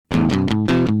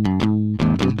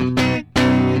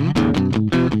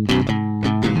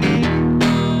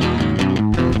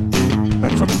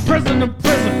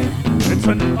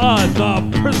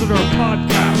the Prisoner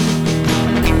Podcast.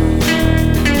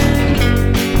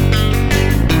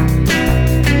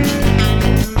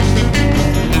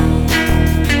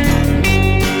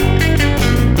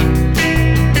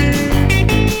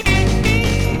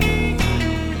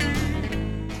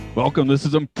 Welcome. This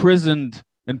is Imprisoned,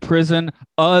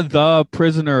 the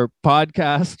Prisoner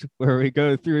Podcast, where we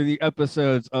go through the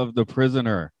episodes of The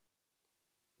Prisoner.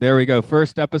 There we go.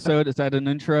 First episode. Is that an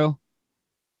intro?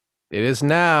 It is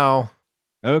now.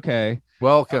 Okay.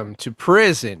 Welcome to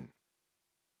Prison.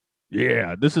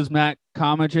 Yeah. This is Matt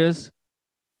Comages.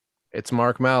 It's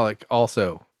Mark Malik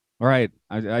also. All right.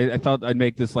 I thought I'd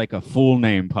make this like a full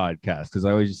name podcast because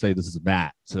I always just say this is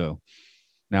Matt. So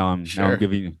now I'm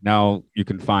giving you, now you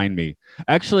can find me.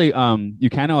 Actually, you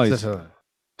can always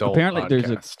apparently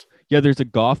podcast. there's a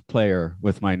golf player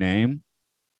with my name.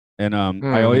 And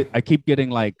I keep getting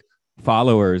like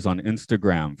followers on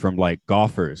Instagram from like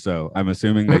golfers. So I'm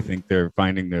assuming they think they're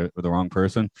finding the wrong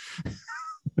person.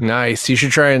 Nice. You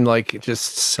should try and like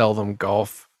just sell them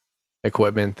golf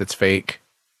equipment that's fake.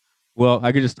 Well,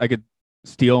 I could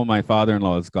steal my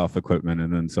father-in-law's golf equipment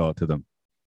and then sell it to them.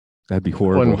 That'd be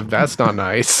horrible. Well, that's not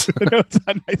nice. No, it's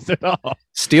not nice at all.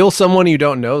 Steal someone you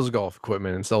don't know's golf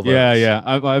equipment and sell those. Yeah.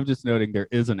 I'm just noting there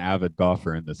is an avid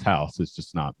golfer in this house. It's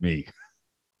just not me.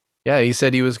 Yeah, he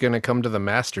said he was going to come to the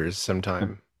Masters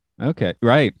sometime. Okay,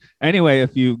 right. Anyway,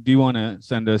 if you do want to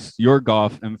send us your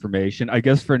golf information, I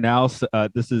guess for now,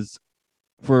 this is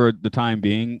for the time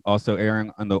being also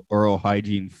airing on the Oral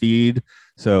Hygiene feed.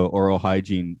 So Oral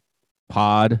Hygiene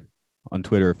Pod on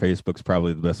Twitter or Facebook's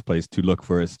probably the best place to look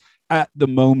for us at the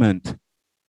moment.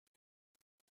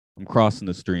 I'm crossing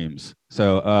the streams.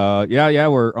 So yeah,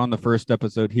 we're on the first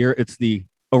episode here. It's the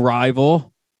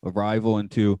arrival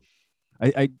into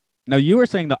I now you were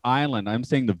saying the island, I'm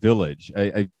saying the village.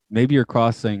 I maybe you're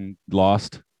crossing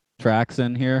lost tracks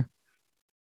in here.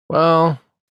 Well,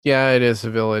 yeah, it is a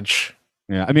village.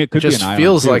 Yeah, I mean it could be an island. Just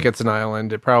feels like it's an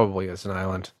island. It probably is an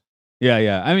island.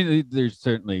 Yeah. I mean there's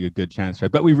certainly a good chance,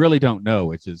 right? But we really don't know,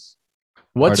 which is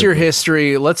what's your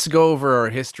history? Let's go over our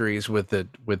histories with the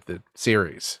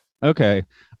series. Okay.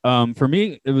 For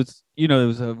me it was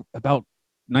about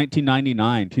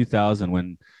 1999, 2000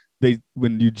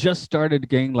 when you just started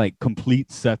getting like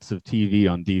complete sets of TV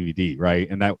on DVD, right?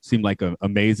 And that seemed like an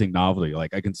amazing novelty.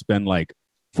 Like I can spend like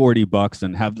 $40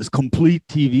 and have this complete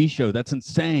TV show. That's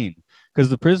insane.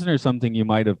 Because The Prisoner is something you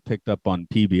might have picked up on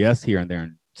PBS here and there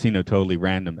and seen a totally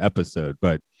random episode,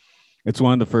 but it's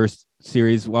one of the first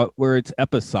series where it's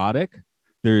episodic.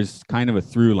 There's kind of a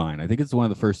through line. I think it's one of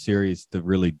the first series to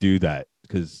really do that,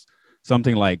 because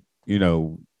something like,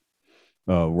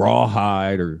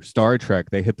 Rawhide or Star Trek,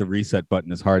 they hit the reset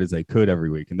button as hard as they could every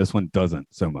week, and this one doesn't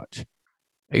so much.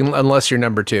 Unless you're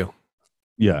number two.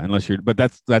 Yeah, but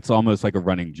that's almost like a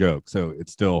running joke. So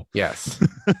it's still yes.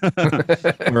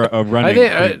 a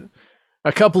running.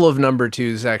 A couple of number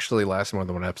twos actually last more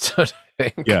than one episode, I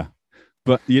think. Yeah,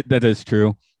 but that is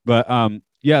true. But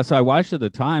yeah, so I watched at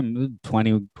the time,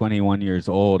 20, 21 years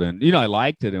old, and I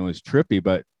liked it and it was trippy.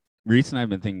 But recently I've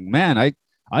been thinking, man,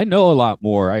 I know a lot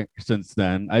more since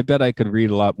then. I bet I could read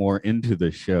a lot more into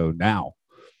the show now.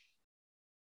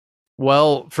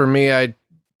 Well, for me, I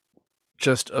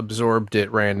just absorbed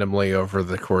it randomly over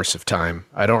the course of time.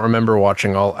 I don't remember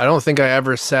watching I don't think I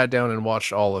ever sat down and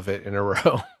watched all of it in a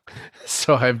row.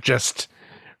 So I've just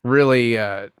really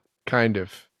kind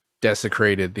of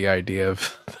desecrated the idea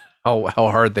of how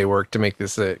hard they worked to make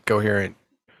this a coherent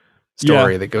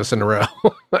story that goes in a row.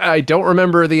 I don't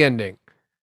remember the ending.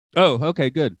 Oh, okay,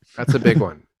 good. That's a big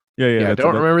one. Yeah. I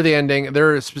don't remember the ending.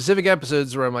 There are specific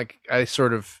episodes where I'm like, I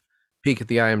sort of peek at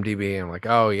the IMDb and I'm like,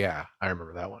 oh yeah, I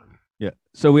remember that one. Yeah.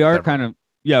 So we are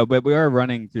but we are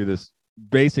running through this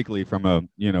basically from a,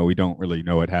 we don't really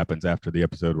know what happens after the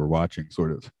episode we're watching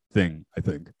sort of thing, I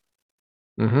think.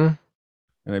 Mm-hmm.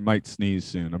 And I might sneeze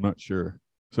soon. I'm not sure.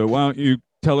 So why don't you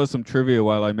tell us some trivia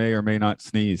while I may or may not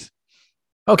sneeze?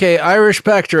 Okay, Irish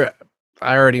Pactor.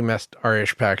 I already messed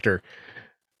Irish Pactor.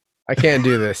 I can't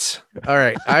do this. All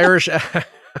right. Irish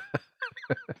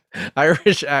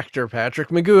actor Patrick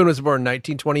McGoohan was born in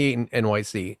 1928 in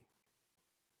NYC.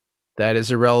 That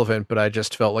is irrelevant, but I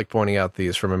just felt like pointing out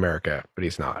these from America, but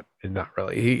he's not. Not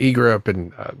really. He grew up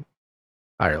in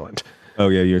Ireland. Oh,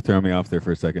 yeah. You're throwing me off there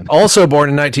for a second. Also born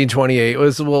in 1928.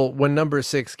 When number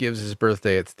 6 gives his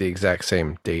birthday, it's the exact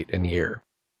same date and year.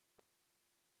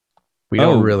 We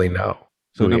don't really know.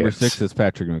 So number 6 is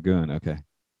Patrick McGoohan. Okay.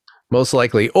 Most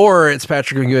likely. Or it's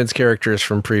Patrick McGoohan's characters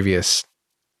from previous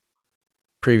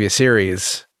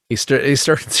series. He started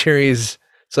series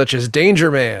such as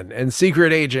Danger Man and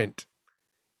Secret Agent.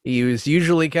 He was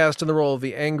usually cast in the role of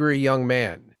the angry young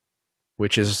man.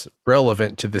 which is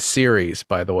relevant to the series,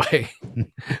 by the way.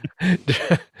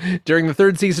 During the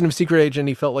third season of Secret Agent,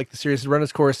 he felt like the series had run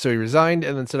its course, so he resigned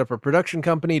and then set up a production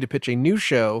company to pitch a new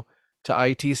show to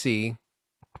ITC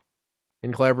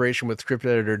in collaboration with script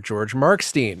editor George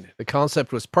Markstein. The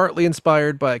concept was partly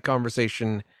inspired by a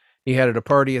conversation he had at a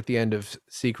party at the end of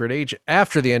Secret Agent.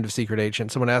 After the end of Secret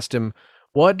Agent, someone asked him,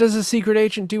 "What does a secret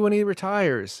agent do when he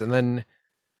retires?" And then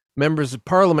members of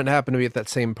Parliament happened to be at that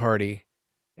same party,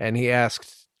 and he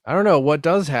asked, "I don't know, what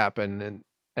does happen?"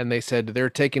 And they said they're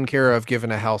taken care of,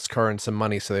 given a house, car, and some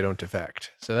money so they don't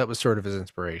defect. So that was sort of his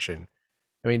inspiration.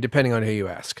 I mean, depending on who you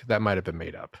ask, that might have been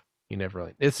made up. You never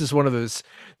really. This is one of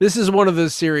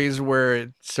those series where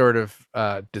it sort of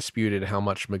disputed how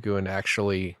much McGoohan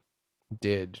actually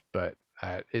did, but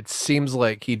it seems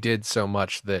like he did so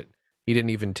much that he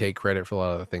didn't even take credit for a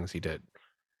lot of the things he did.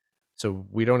 So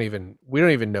we don't even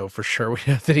know for sure. We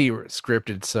know that he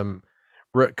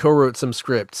co-wrote some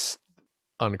scripts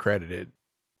uncredited.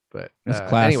 But It's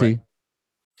classy. Anyway,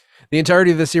 the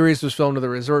entirety of the series was filmed at the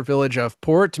resort village of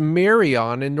Port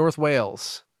Merion in North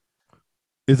Wales.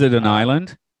 Is it an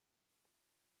island?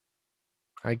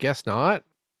 I guess not.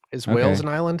 Is Wales an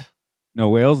island? No,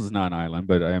 Wales is not an island,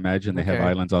 but I imagine they have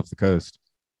islands off the coast.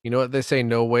 You know what they say?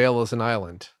 No whale is an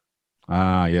island.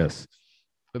 Ah, yes.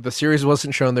 But the series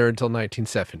wasn't shown there until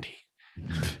 1970.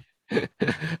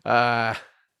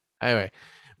 Anyway,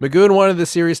 McGoohan wanted the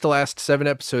series to last 7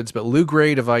 episodes, but Lou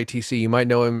Grade of ITC, you might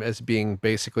know him as being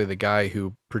basically the guy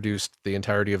who produced the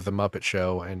entirety of The Muppet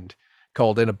Show and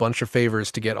called in a bunch of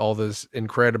favors to get all those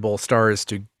incredible stars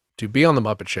to be on The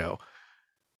Muppet Show.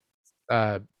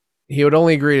 He would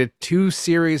only agree to 2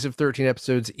 series of 13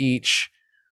 episodes each.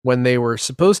 When they were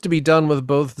supposed to be done with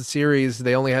both the series,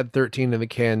 they only had 13 in the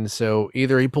can, so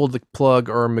either he pulled the plug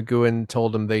or McGoohan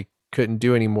told him they couldn't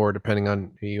do any more, depending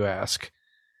on who you ask.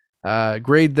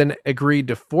 Grade then agreed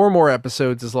to 4 more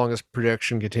episodes as long as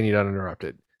production continued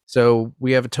uninterrupted. So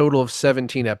we have a total of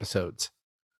 17 episodes.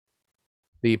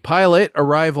 The pilot,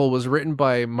 Arrival, was written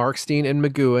by Markstein and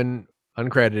McGoohan,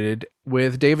 uncredited,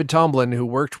 with David Tomblin, who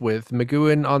worked with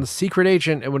McGoohan on Secret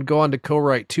Agent and would go on to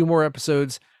co-write 2 more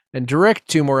episodes and direct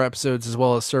 2 more episodes, as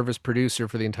well as serve as producer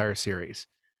for the entire series.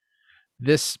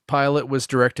 This pilot was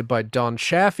directed by Don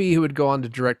Chaffee, who would go on to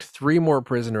direct 3 more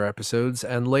Prisoner episodes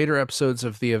and later episodes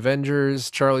of The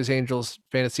Avengers, Charlie's Angels,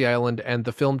 Fantasy Island, and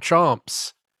the film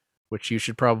Chomps, which you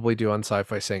should probably do on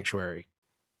Sci-Fi Sanctuary.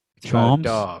 It's about a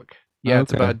dog. Yeah, okay.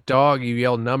 It's about a dog. You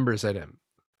yell numbers at him.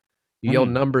 You yell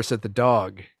numbers at the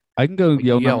dog. I can go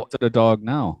yell numbers at a dog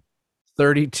now.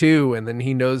 32, and then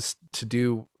he knows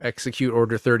to execute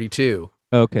order 32.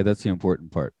 Okay, that's the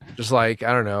important part. Just like,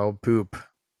 I don't know, poop.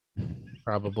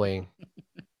 Probably.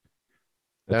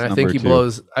 And I think he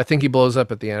blows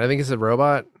up at the end. I think it's a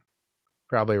robot.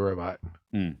 Probably a robot.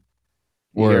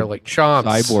 Or like Chomps.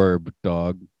 Cyborg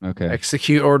dog. Okay.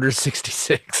 Execute order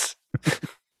 66.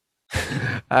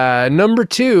 Number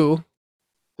 2,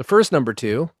 the first number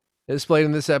 2, is played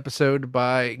in this episode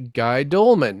by Guy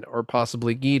Dolman, or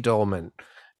possibly Guy Dolman,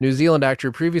 New Zealand actor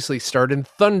who previously starred in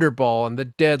Thunderball and the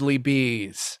Deadly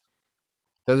Bees.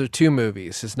 Those are 2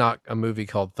 movies. It's not a movie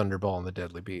called Thunderball and the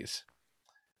Deadly Bees.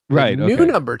 Right. New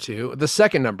number 2, the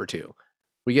second number 2.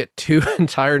 We get 2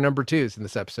 entire number 2s in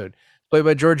this episode. Played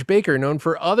by George Baker, known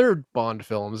for other Bond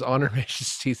films, On Her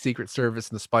Majesty's Secret Service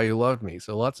and The Spy Who Loved Me.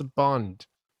 So lots of Bond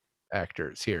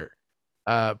actors here.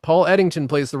 Paul Eddington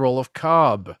plays the role of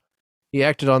Cobb. He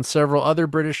acted on several other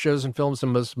British shows and films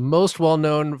and was most well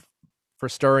known for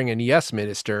starring in Yes,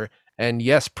 Minister and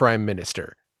Yes, Prime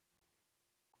Minister.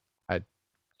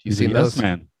 You seen those? Yes,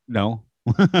 man. No.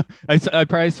 I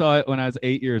probably saw it when I was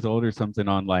 8 years old or something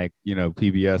on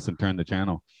PBS and turned the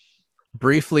channel.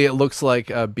 Briefly, it looks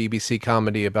like a BBC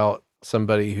comedy about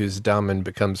somebody who's dumb and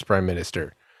becomes prime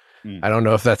minister. I don't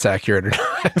know if that's accurate or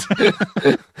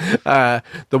not.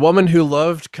 The woman who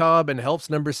loved Cobb and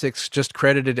helps number 6, just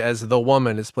credited as the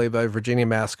woman, is played by Virginia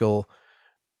Maskell,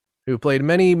 who played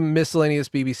many miscellaneous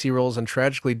BBC roles and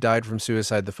tragically died from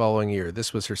suicide the following year.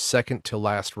 This was her second to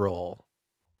last role.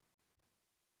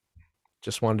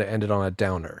 Just wanted to end it on a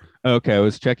downer. Okay, I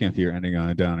was checking if you're ending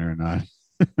on a downer or not.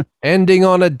 Ending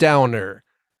on a downer.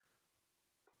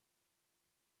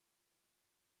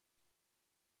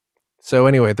 So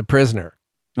anyway, The Prisoner.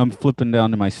 I'm flipping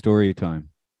down to my story time.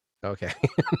 Okay.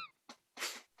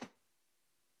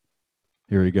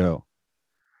 Here we go.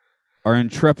 Our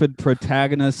intrepid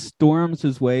protagonist storms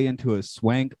his way into a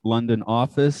swank London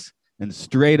office and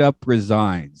straight up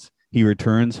resigns. He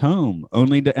returns home,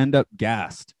 only to end up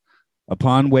gassed.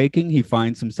 Upon waking, he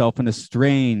finds himself in a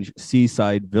strange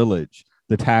seaside village.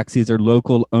 The taxis are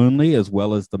local only, as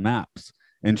well as the maps.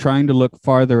 And trying to look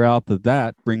farther out than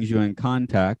that brings you in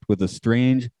contact with a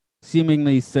strange,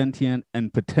 seemingly sentient,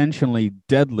 and potentially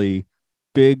deadly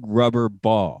big rubber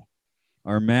ball.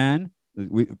 Our man,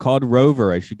 we called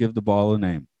Rover, I should give the ball a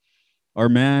name. Our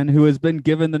man, who has been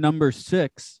given the number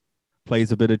 6,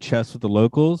 plays a bit of chess with the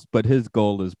locals, but his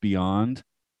goal is beyond.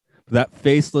 That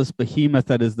faceless behemoth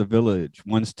that is the village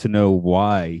wants to know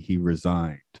why he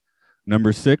resigned.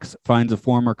 Number 6 finds a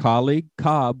former colleague,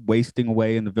 Cobb, wasting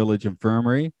away in the village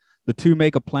infirmary. The two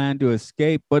make a plan to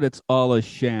escape, but it's all a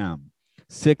sham.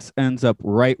 6 ends up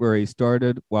right where he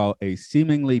started, while a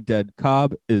seemingly dead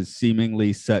Cobb is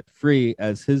seemingly set free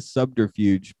as his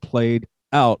subterfuge played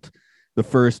out the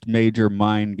first major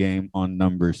mind game on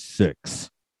number 6.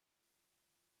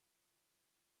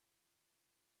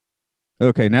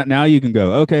 Okay, now you can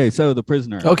go. Okay, so the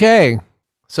prisoner. Okay,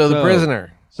 so the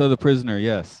prisoner. So the prisoner,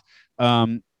 yes.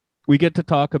 We get to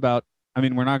talk about. I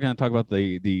mean, we're not going to talk about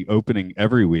the opening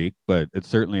every week, but it's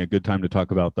certainly a good time to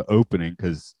talk about the opening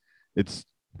because it's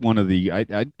one of the. I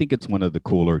think it's one of the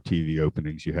cooler TV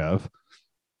openings you have.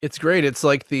 It's great. It's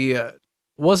like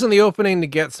wasn't the opening to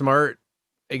Get Smart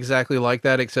exactly like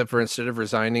that, except for instead of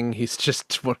resigning, he's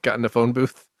just got in a phone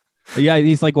booth. Yeah,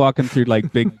 he's like walking through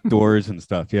like big doors and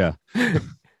stuff. Yeah,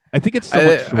 I think it's.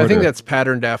 I think that's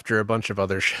patterned after a bunch of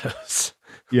other shows.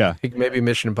 Yeah, I think maybe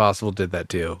Mission Impossible did that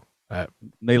too.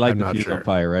 They light the fuse on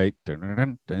fire, right?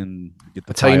 And get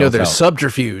the that's how you know there's out.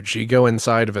 Subterfuge. You go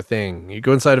inside of a thing. You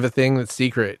go inside of a thing that's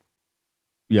secret.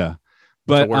 Yeah,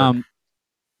 but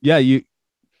yeah, you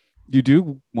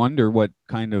do wonder what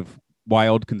kind of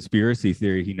wild conspiracy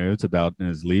theory he knows about and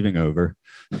is leaving over.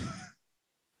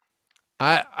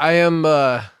 I am,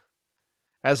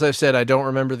 as I've said, I don't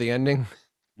remember the ending.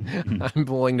 I'm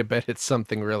willing to bet it's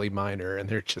something really minor, and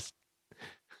they're just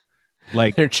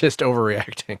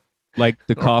overreacting. Like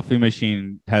the coffee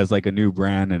machine has like a new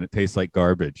brand and it tastes like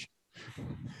garbage.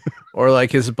 Or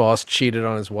like his boss cheated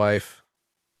on his wife.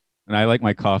 And I like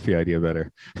my coffee idea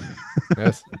better.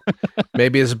 Yes.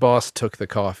 Maybe his boss took the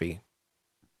coffee.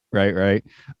 Right.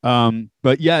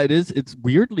 But yeah, it's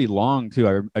weirdly long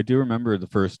too. I do remember the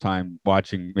first time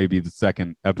watching maybe the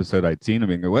second episode I'd seen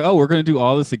him and go, oh, we're gonna do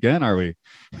all this again, are we?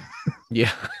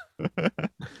 Yeah.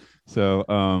 So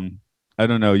I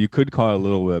don't know. You could call it a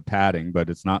little bit of padding, but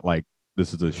it's not like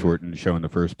this is a shortened show in the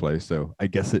first place. So I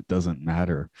guess it doesn't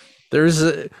matter. There's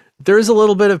a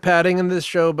little bit of padding in this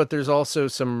show, but there's also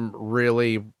some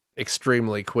really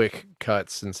extremely quick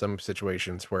cuts in some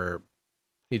situations where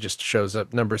he just shows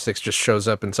up. Number 6 just shows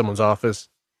up in someone's office.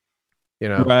 You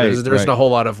know, there's right. a whole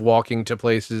lot of walking to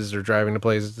places or driving to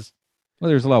places. Well,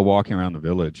 there's a lot of walking around the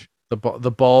village. The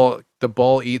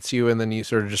ball eats you, and then you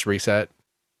sort of just reset.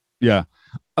 Yeah.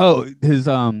 Oh, he's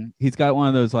got one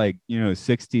of those like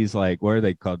 60s like what are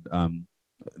they called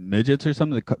midgets or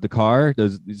something? The car,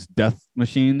 these death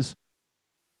machines.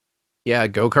 Yeah,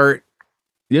 go-kart.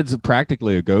 Yeah, it's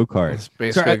practically a go-kart. It's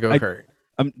basically a go-kart.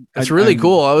 It's really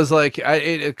cool. I was like,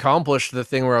 it accomplished the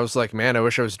thing where I was like, man, I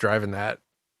wish I was driving that.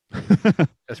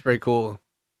 That's pretty cool.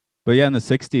 But yeah, in the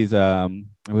 60s,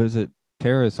 what is it?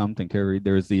 Tara Reid.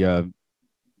 There was the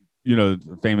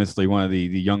famously one of the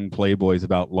young playboys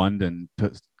about London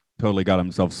totally got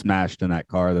himself smashed in that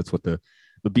car. That's what the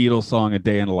Beatles song "A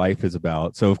Day in a Life" is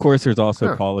about. So of course, there's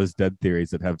also Paul is Dead theories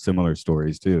that have similar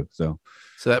stories too. So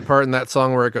that part in that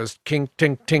song where it goes ting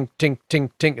ting ting ting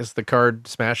ting ting is the car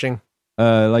smashing.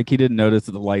 Like he didn't notice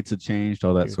that the lights had changed,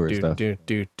 all that sort of stuff. I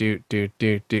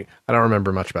don't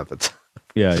remember much about that.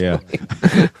 Yeah.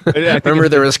 I remember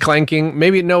there was clanking.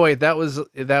 Maybe no wait, that was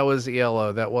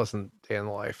ELO. That wasn't Day in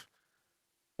the Life.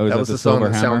 Oh, that was the song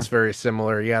that sounds very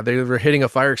similar. Yeah, they were hitting a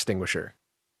fire extinguisher.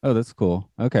 Oh, that's cool.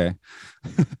 Okay.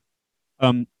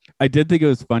 I did think it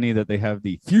was funny that they have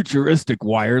the futuristic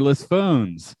wireless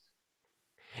phones.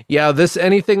 Yeah,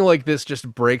 anything like this just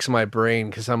breaks my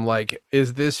brain because I'm like,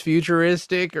 is this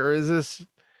futuristic or is this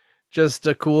just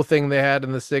a cool thing they had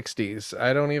in the 60s?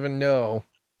 I don't even know.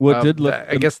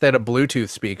 I guess they had a Bluetooth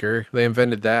speaker. They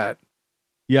invented that.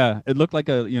 Yeah, it looked like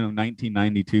a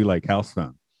 1992 like house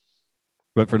phone.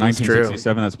 But for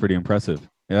 1967, that's pretty impressive.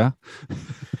 Yeah.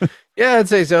 Yeah, I'd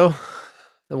say so.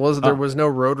 There was no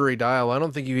rotary dial. I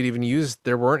don't think you could even use.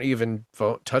 There weren't even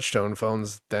touch-tone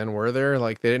phones then, were there?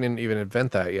 Like they didn't even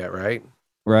invent that yet, right?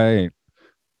 Right.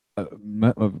 I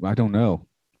don't know.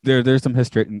 There's some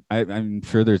history. I'm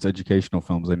sure there's educational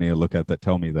films I need to look at that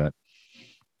tell me that.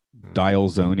 Dial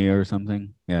Zonia or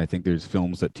something. Yeah, I think there's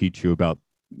films that teach you about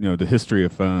the history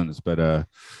of phones. But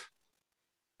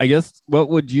I guess what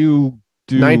would you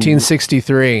do?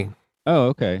 1963. Oh,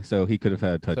 okay. So he could have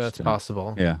had touch. So that's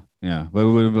possible. Yeah. But it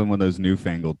would have been one of those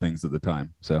newfangled things at the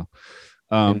time. So,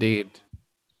 indeed.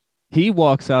 he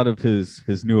walks out of his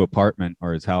new apartment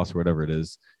or his house or whatever it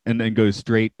is, and then goes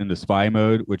straight into spy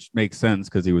mode, which makes sense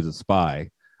because he was a spy.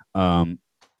 Um,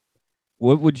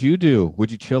 what would you do?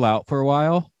 Would you chill out for a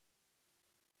while?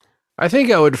 I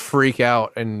think I would freak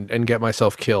out and get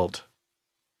myself killed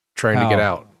trying to get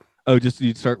How? out. Oh, just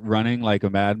you'd start running like a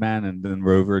madman, and then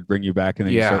Rover would bring you back, and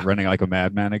then you start Yeah. running like a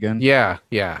madman again. Yeah,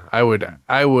 yeah. I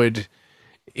would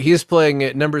he's playing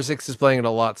it number 6 is playing it a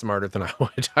lot smarter than I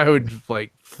would. I would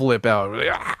like flip out.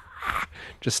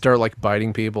 Just start like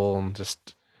biting people and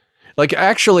just like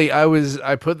actually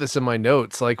I put this in my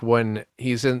notes like when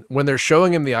they're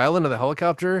showing him the island of the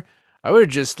helicopter, I would have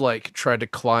just like tried to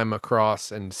climb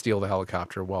across and steal the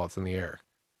helicopter while it's in the air,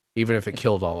 even if it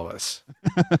killed all of us.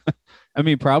 I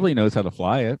mean, probably knows how to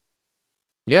fly it.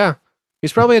 Yeah.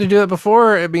 He's probably had to do it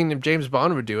before. I mean, if James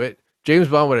Bond would do it, James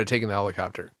Bond would have taken the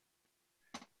helicopter.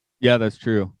 Yeah, that's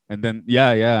true. And then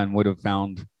yeah, and would have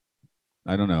found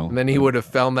I don't know. And then he would have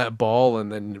found that ball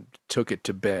and then took it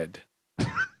to bed.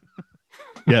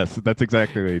 Yes, that's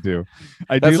exactly what you do.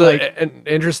 I do That's like. an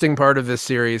interesting part of this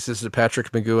series is that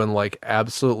Patrick McGowan like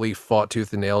absolutely fought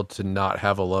tooth and nail to not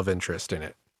have a love interest in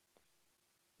it.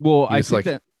 Well, He I was think like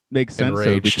that makes sense though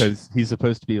enraged. because he's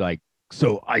supposed to be like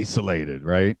so isolated,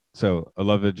 right? So a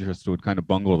love interest would kind of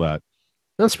bungle that.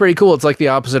 That's pretty cool. It's like the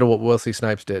opposite of what Wesley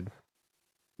Snipes did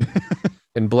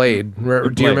in Blade. In Do you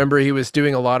Blade. remember he was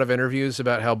doing a lot of interviews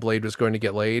about how Blade was going to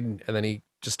get laid, and then he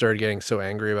just started getting so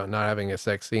angry about not having a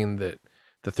sex scene that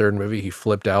the third movie he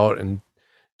flipped out and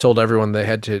told everyone they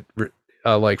had to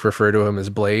like refer to him as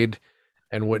Blade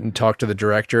and wouldn't talk to the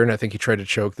director. And I think he tried to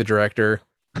choke the director.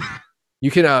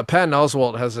 You can Patton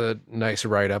Oswalt has a nice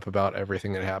write up about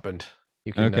everything that happened.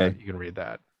 Okay, You can read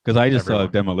that. because I just saw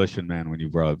Everyone. Demolition Man when you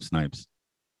brought up Snipes.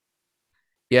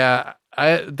 Yeah,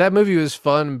 I that movie was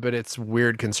fun, but it's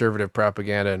weird conservative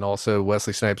propaganda, and also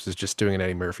Wesley Snipes is just doing an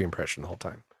Eddie Murphy impression the whole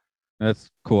time.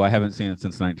 That's cool. I haven't seen it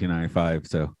since 1995,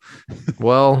 so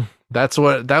Well, that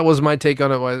was my take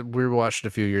on it. We watched it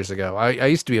a few years ago. I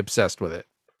used to be obsessed with it.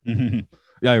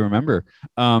 yeah, I remember.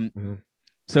 Um, Mhm.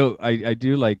 so I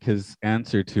do like his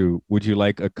answer to would you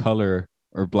like a color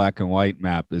or black and white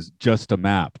map is just a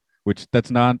map, which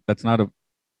that's not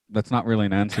really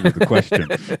an answer to the question.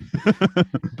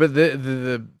 But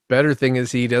the better thing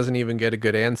is he doesn't even get a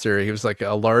good answer. He was like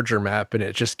a larger map, and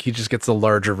he just gets a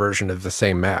larger version of the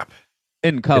same map.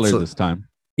 In It's color this time.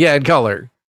 yeah, in color,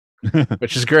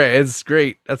 which is great. It's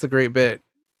great. That's a great bit.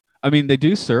 I mean, they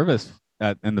do service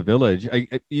at in the village.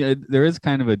 Yeah, there is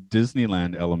kind of a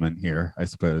Disneyland element here, I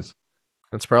suppose.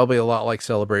 It's probably a lot like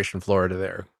Celebration, Florida.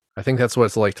 There, I think that's what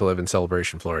it's like to live in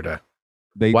Celebration, Florida.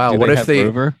 They Wow, do what they if have they?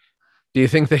 Rover? Do you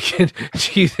think they can?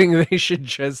 Do you think they should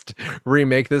just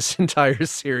remake this entire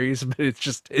series, but it's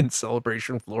just in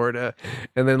Celebration, Florida,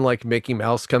 and then like Mickey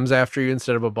Mouse comes after you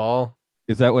instead of a ball?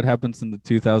 Is that what happens in the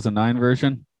 2009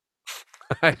 version?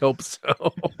 I hope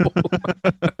so.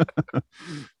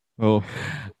 Well,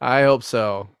 I hope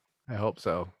so. I hope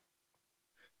so.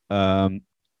 um,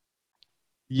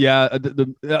 yeah,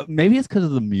 maybe it's because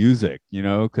of the music,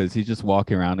 because he's just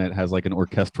walking around. It has like an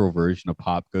orchestral version of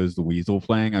 "Pop Goes the Weasel"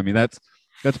 playing. I mean, that's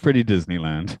pretty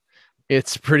Disneyland.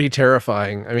 It's pretty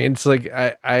terrifying. I mean, it's like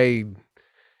I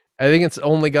think it's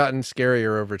only gotten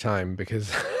scarier over time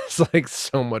because it's like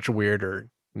so much weirder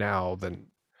now than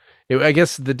I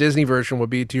guess the Disney version would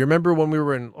be. Do you remember when we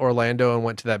were in Orlando and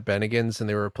went to that Bennigan's and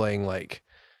they were playing like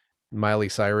Miley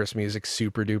Cyrus music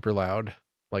super duper loud,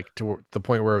 like to the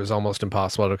point where it was almost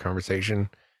impossible to have a conversation,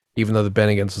 even though the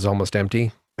Bennigan's was almost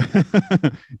empty.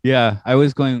 Yeah, I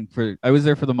was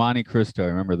there for the Monte Cristo. I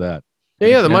remember that. Yeah,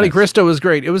 And yeah, the Monte Dennis. Cristo was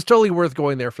great. It was totally worth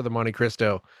going there for the Monte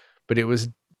Cristo, but it was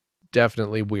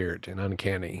definitely weird and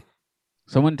uncanny.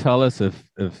 Someone tell us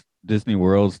if Disney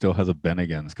World still has a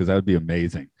Bennigan's because that would be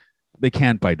amazing. They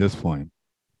can't by this point,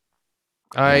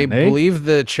 I can they? believe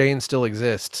the chain still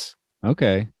exists.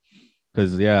 Okay,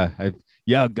 because yeah,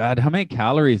 God, how many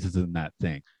calories is in that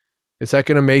thing? Is that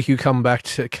going to make you come back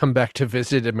to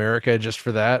visit America just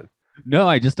for that? No,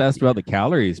 I just asked about the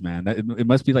calories, man. It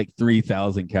must be like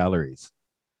 3,000 calories.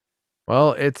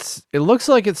 Well, it looks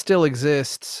like it still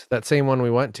exists. That same one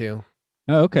we went to.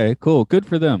 Oh, okay, cool, good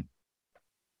for them.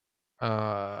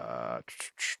 Uh,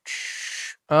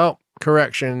 oh,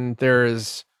 correction. There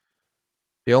is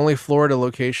the only Florida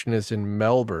location is in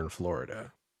Melbourne,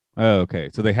 Florida. Oh, okay,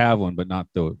 so they have one, but not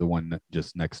the one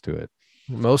just next to it.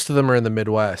 Most of them are in the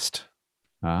Midwest.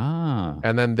 Ah,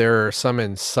 And then there are some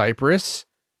in Cyprus,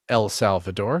 El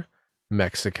Salvador,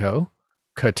 Mexico,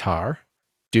 Qatar,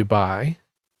 Dubai.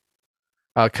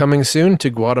 Coming soon to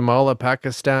Guatemala,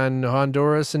 Pakistan,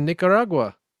 Honduras, and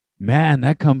Nicaragua. Man,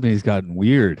 that company's gotten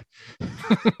weird.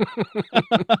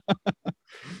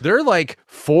 They're like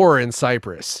 4 in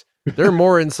Cyprus. They're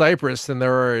more in Cyprus than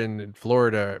there are in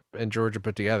Florida and Georgia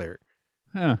put together.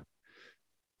 Huh.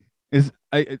 Is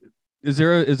I is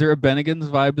there a Bennigan's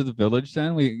vibe to the village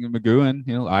then? We McGowan,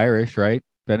 Irish, right?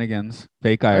 Bennigan's,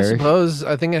 fake I Irish. suppose.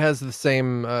 I think it has the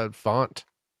same font.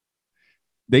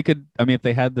 They could, I mean, if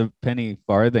they had the penny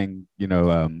farthing,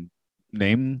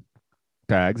 name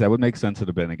tags, that would make sense to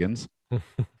the Bennigans.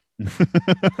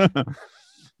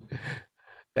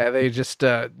 Yeah, they just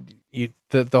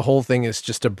the whole thing is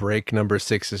just to break number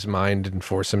six's mind and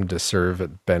force him to serve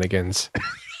at Bennigan's.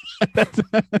 that's,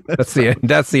 That's that's the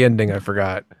that's the ending. I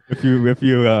forgot. if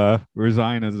you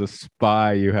resign as a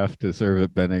spy, you have to serve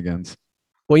at Bennigan's.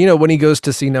 Well, when he goes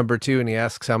to see number 2 and he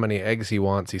asks how many eggs he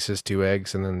wants, he says 2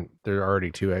 eggs, and then there are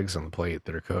already 2 eggs on the plate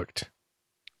that are cooked.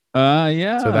 So Yeah,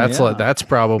 yeah. that's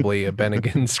probably a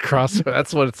Bennigan's cross.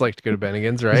 That's what it's like to go to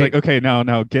Bennigan's, It's like, right? okay,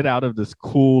 now get out of this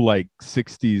cool like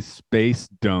 60s space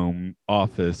dome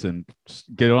office and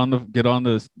get on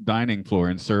the dining floor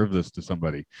and serve this to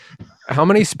somebody. How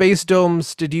many space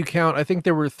domes did you count? I think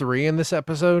there were 3 in this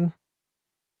episode.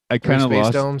 I 3 kind of space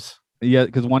lost. domes, Yeah,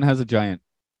 because one has a giant.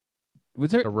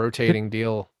 Was there? a rotating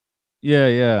deal. Yeah,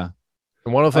 yeah.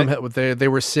 And one of them I they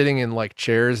were sitting in like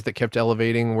chairs that kept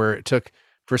elevating where it took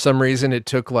for some reason it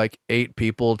took like 8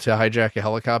 people to hijack a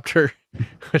helicopter,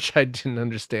 which I didn't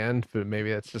understand, but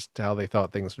maybe that's just how they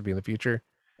thought things would be in the future.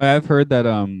 I've heard that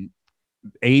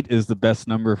 8 is the best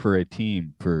number for a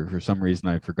team for some reason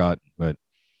I forgot, but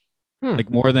Hmm. like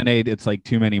more than 8, it's like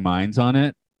too many minds on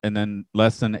it, and then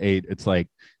less than 8, it's like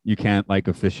you can't like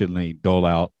efficiently dole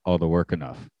out all the work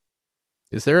enough.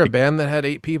 Is there a Like band that had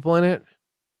 8 people in it?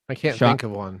 I can't Sean, think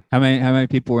of one. how many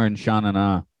people were in Sha Na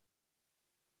Na?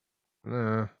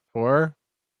 4?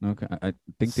 Okay, I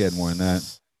think they had more than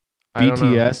that. I don't know.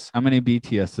 BTS, how many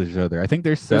BTSs are there? I think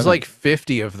there's There's 7. like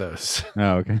 50 of those.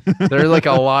 Oh, okay. There's like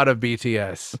a lot of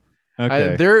BTS.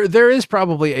 Okay. There is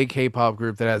probably a K-pop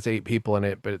group that has 8 people in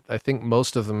it, but I think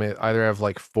most of them either have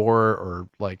like 4 or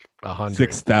like 100.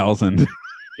 6,000.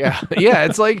 Yeah, yeah.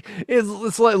 It's like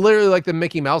literally like the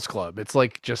Mickey Mouse Club. It's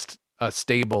like just a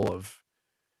stable of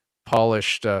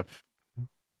polished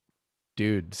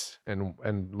dudes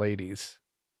and ladies,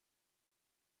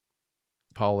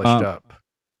 polished Um, up.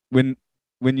 when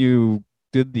when you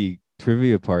did the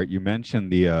trivia part, you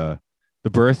mentioned the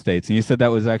birth dates, and you said that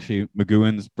was actually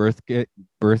McGowan's birth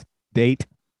date.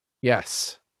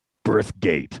 Yes, Birth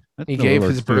gate. That he totally gave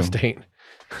his works too. birth date.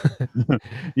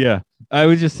 Yeah, I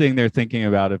was just sitting there thinking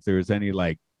about if there was any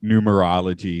like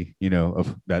numerology,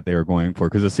 of that they were going for,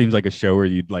 because it seems like a show where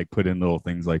you'd like put in little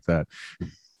things like that.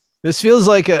 This feels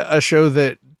like a show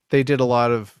that they did a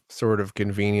lot of sort of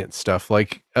convenient stuff.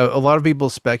 Like a lot of people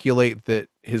speculate that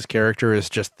his character is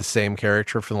just the same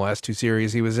character from the last 2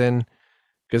 series he was in.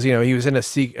 Because, he was in a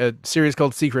series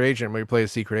called Secret Agent where he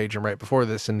plays Secret Agent right before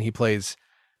this. And he plays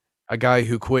a guy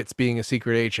who quits being a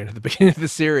secret agent at the beginning of the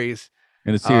series.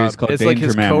 In a series called It's like Danger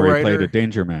his Man, where he played a co-writer.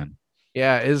 danger man.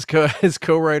 Yeah, his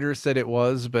co-writer said it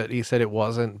was, but he said it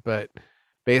wasn't. But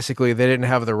basically, they didn't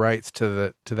have the rights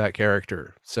to that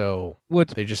character, so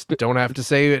What's they just don't have to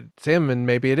say it's him, and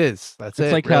maybe it is. That's it's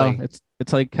it, like how really.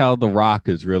 it's like how The Rock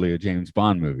is really a James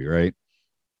Bond movie, right?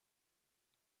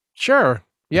 Sure,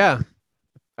 yeah,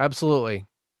 absolutely.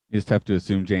 You just have to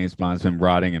assume James Bond's been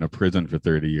rotting in a prison for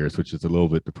 30 years, which is a little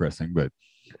bit depressing, but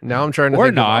Now I'm trying to or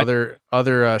think of not.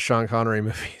 other Sean Connery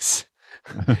movies.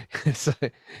 His,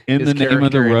 In his the Name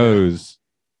of the character Rose,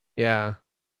 yeah,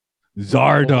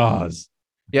 Zardoz.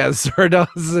 yeah.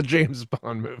 Zardoz is a James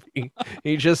Bond movie.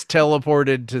 He just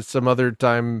teleported to some other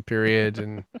time period,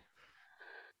 and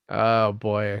oh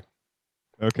boy.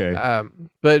 Okay.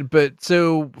 But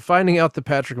so finding out that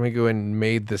Patrick McGowan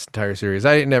made this entire series,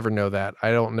 I never know that.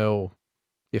 I don't know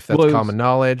if that's Well, common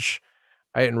knowledge.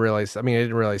 I didn't realize. I mean, I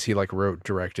didn't realize he like wrote,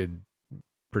 directed,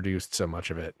 produced so much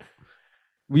of it.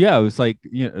 yeah, it was like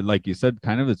like you said,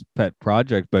 kind of his pet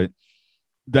project, but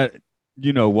that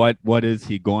what is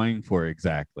he going for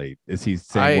exactly? Is he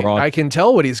saying we're all I can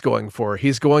tell what he's going for.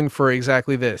 He's going for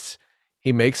exactly this.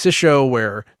 He makes a show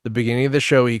where the beginning of the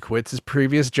show he quits his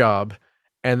previous job,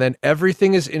 and then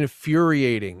everything is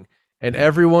infuriating, and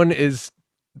everyone is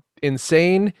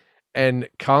insane and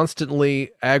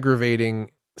constantly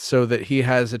aggravating so that he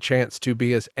has a chance to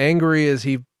be as angry as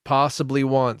he possibly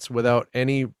wants without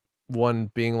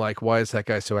anyone being like, why is that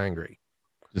guy so angry?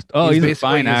 just He's he's a basically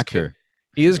fine actor.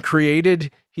 he has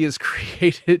created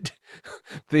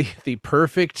the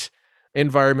perfect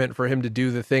environment for him to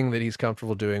do the thing that he's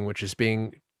comfortable doing, which is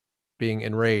being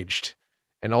enraged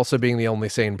and also being the only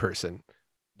sane person.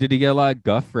 Did he get a lot of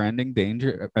guff for ending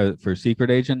Danger for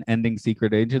Secret Agent, ending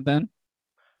Secret Agent? Then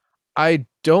I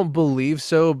don't believe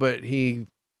so, but I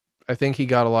think he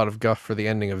got a lot of guff for the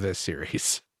ending of this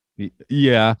series.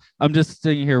 Yeah, I'm just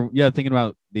sitting here. Yeah, thinking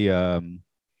about the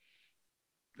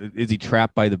is he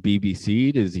trapped by the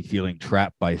BBC? Is he feeling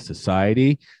trapped by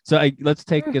society? So let's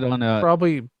take it on a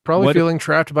Probably what? feeling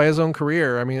trapped by his own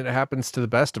career. I mean, it happens to the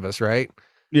best of us, right?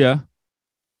 Yeah,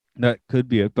 that could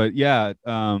be it. But yeah,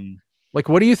 Like,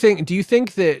 what do you think? Do you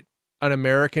think that an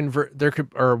there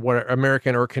could, or what,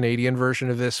 American or Canadian version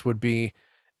of this would be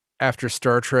after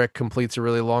Star Trek completes a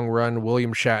really long run?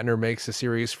 William Shatner makes a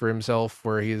series for himself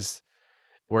where he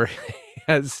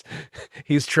has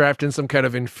he's trapped in some kind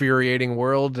of infuriating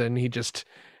world, and he just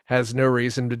has no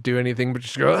reason to do anything but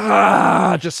just go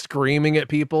just screaming at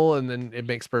people, and then it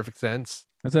makes perfect sense.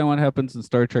 is that what happens in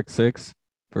Star Trek 6?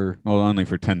 For well, only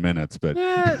for 10 minutes, but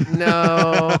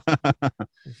No.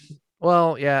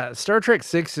 Well, yeah, Star Trek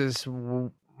 6 is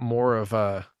more of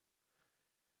a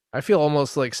I feel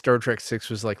almost like Star Trek 6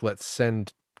 was like, let's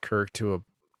send Kirk to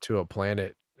a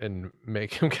planet and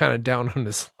make him kind of down on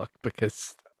his luck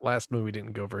because last movie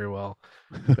didn't go very well.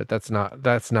 But that's not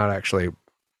actually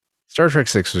Star Trek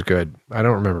 6 was good. I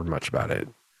don't remember much about it.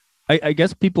 I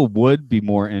guess people would be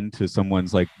more into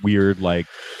someone's like weird like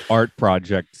art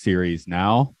project series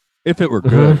now if it were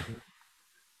good.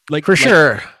 Like For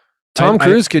sure. Tom I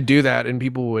Cruise could do that and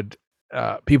people would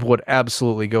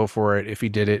absolutely go for it if he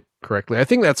did it correctly. I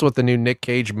think that's what the new Nick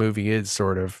Cage movie is,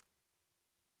 sort of,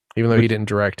 even though he didn't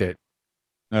direct it.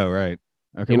 Oh right.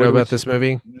 Okay. You know about this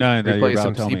movie? No, no, you're about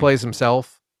to tell He me. plays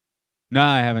himself. No,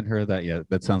 I haven't heard that yet.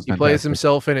 That sounds He fantastic. plays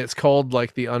himself, and it's called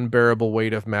like The Unbearable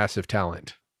Weight of Massive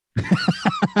Talent.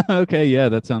 Okay, yeah,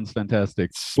 that sounds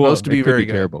fantastic. It's supposed to be very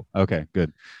good. Terrible. Okay,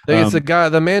 good. I think it's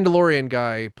the Mandalorian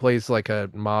guy plays like a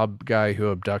mob guy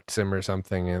who abducts him or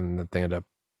something, and they end up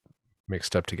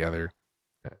mixed up together.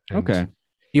 And okay.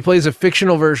 He plays a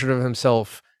fictional version of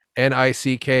himself,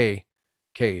 Nick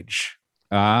Cage.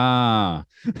 Ah,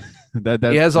 that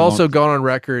He has also gone on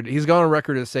record. He's gone on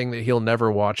record as saying that he'll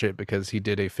never watch it because he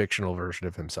did a fictional version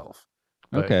of himself.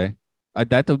 But okay.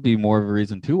 That would be more of a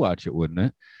reason to watch it, wouldn't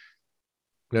it?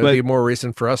 it would be more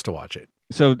reason for us to watch it.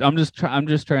 So I'm just trying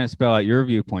to spell out your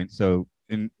viewpoint. So,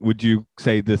 would you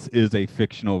say this is a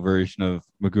fictional version of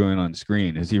McGowan on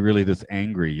screen? Is he really this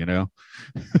angry? You know?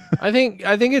 I think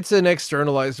it's an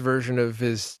externalized version of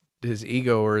his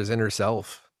ego or his inner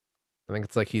self. I think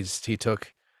it's like he's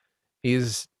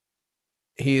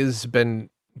been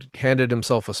handed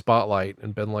himself a spotlight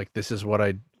and been like, this is what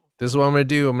I'm gonna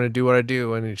do. I'm gonna do what I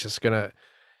do, and he's just gonna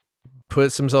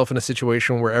puts himself in a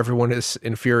situation where everyone is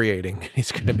infuriating.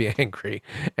 He's going to be angry,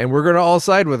 and we're going to all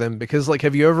side with him because, like,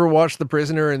 have you ever watched The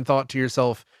Prisoner and thought to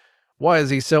yourself, why is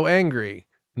he so angry?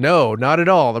 No, not at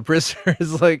all. The Prisoner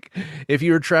is like, if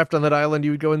you were trapped on that island,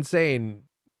 you would go insane.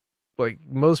 Like,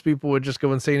 most people would just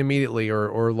go insane immediately,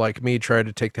 or like me, try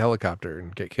to take the helicopter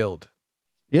and get killed.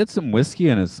 He had some whiskey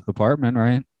in his apartment,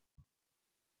 right?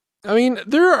 I mean,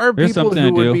 there are There's people something who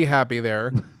to would do. be happy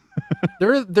there.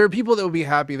 There are people that would be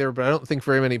happy there, but I don't think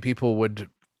very many people would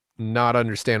not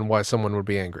understand why someone would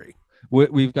be angry.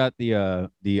 We've got the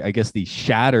I guess the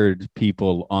shattered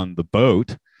people on the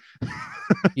boat.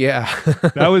 Yeah.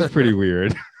 That was pretty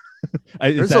weird.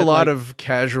 There's a lot of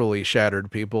casually shattered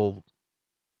people,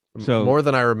 So more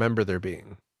than I remember there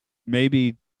being.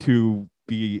 maybe to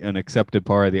be an accepted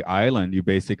part of the island, you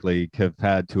basically have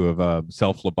had to have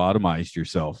self-lobotomized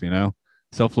yourself, you know?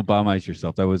 Self-lobotomize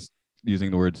yourself. That was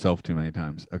using the word self too many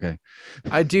times. Okay.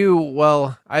 I do.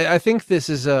 Well, I think this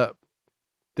is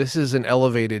an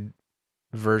elevated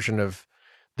version of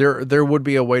there would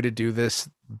be a way to do this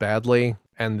badly,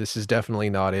 and this is definitely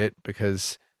not it,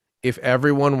 because if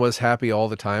everyone was happy all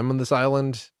the time on this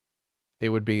island, it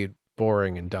would be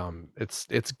boring and dumb.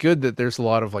 It's good that there's a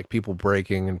lot of like people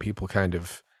breaking and people kind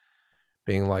of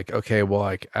being like, okay, well,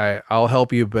 like I'll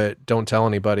help you, but don't tell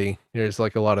anybody. There's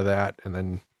like a lot of that, and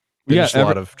then there's a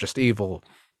lot of just evil.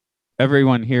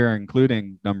 Everyone here,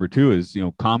 including number two, is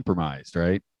compromised,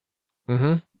 right?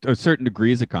 Mm-hmm. To certain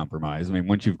degrees of compromise. I mean,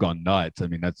 once you've gone nuts, I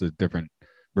mean that's a different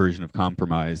version of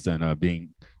compromise than being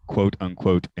quote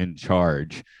unquote in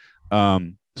charge.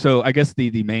 So I guess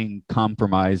the main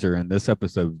compromiser in this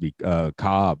episode would be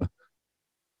Cobb.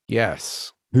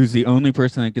 Yes. Who's the only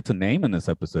person that gets a name in this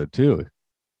episode too,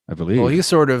 I believe. Well,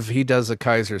 he does a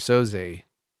Kaiser Soze,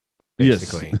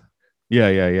 basically.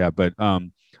 Yes. Yeah. But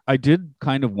I did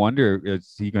kind of wonder,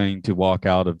 is he going to walk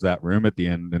out of that room at the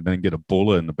end and then get a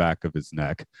bullet in the back of his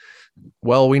neck?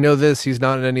 Well, we know this. He's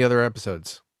not in any other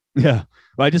episodes. Yeah.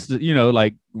 Well, I just,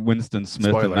 like Winston Smith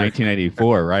in Spoiler.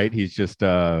 1984, right? He's just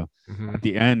Hmm. at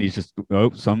the end, he's just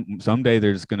someday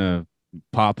they're just gonna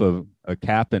pop a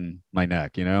cap in my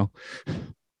neck.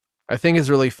 I think it's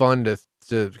really fun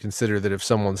to consider that if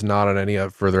someone's not on any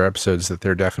further episodes, that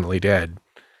they're definitely dead.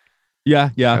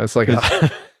 Yeah, yeah. It's like,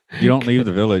 Because you don't leave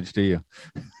the village, do you?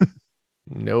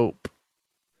 nope.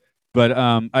 But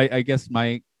I guess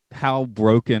my how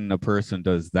broken a person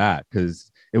does that because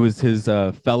it was his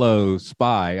fellow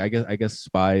spy. I guess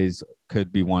spies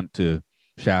could be want to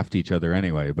shaft each other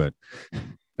anyway, but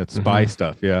that's spy Hmm.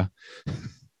 stuff, yeah.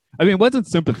 I mean, it wasn't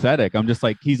sympathetic. I'm just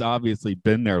like he's obviously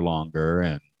been there longer,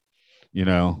 and you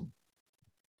know,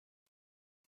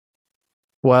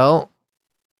 Well,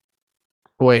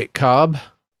 wait, Cobb?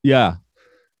 yeah,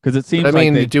 because it I seems like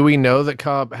mean, they. do we know that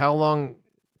Cobb, how long?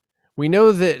 We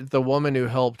know that the woman who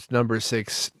helped number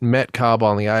six met Cobb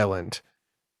on the island,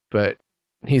 but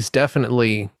he's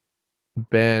definitely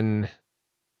been,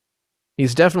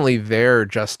 he's definitely there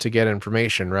just to get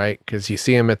information, right? Because you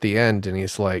see him at the end and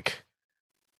he's like,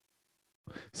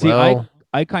 See, I well,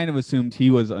 I kind of assumed he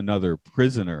was another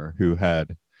prisoner who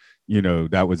had,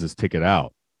 that was his ticket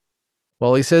out.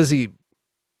 well, he says he,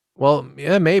 well,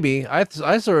 yeah, maybe. I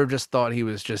sort of just thought he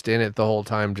was just in it the whole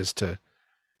time just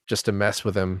to mess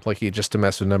with him, like he just to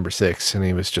mess with number six, and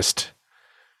he was just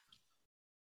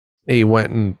he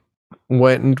went and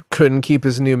couldn't keep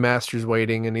his new masters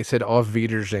waiting, and he said "Auf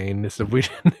Wiedersehen," as if we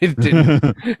it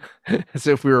didn't, as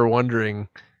if we were wondering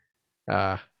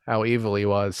how evil he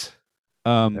was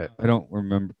at I don't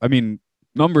remember. I mean,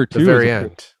 number the two is very a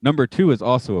end. number two is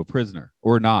also a prisoner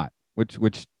or not? Which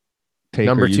take are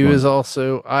Number you two going? is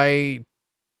also I.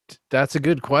 That's a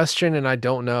good question, and I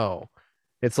don't know.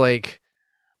 It's like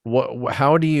what?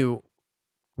 How do you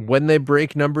when they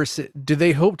break number six? Do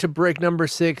they hope to break number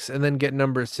six and then get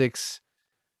number six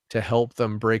to help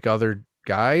them break other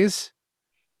guys?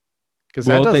 Because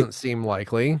that Well, they doesn't seem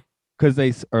likely. because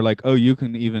they are like, oh, you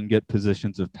can even get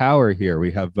positions of power here.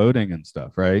 We have voting and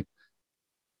stuff, right?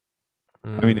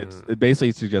 I mean, Mm. it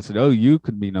basically suggested, oh, you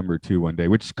could be number two one day,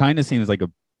 which kind of seems like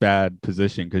a bad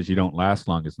position because you don't last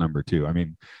long as number two. I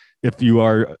mean, if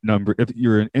you're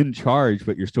in charge,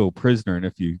 but you're still a prisoner, and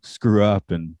if you screw up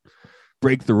and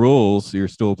break the rules, you're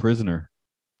still a prisoner.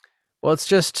 Well, it's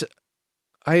just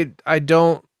I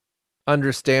don't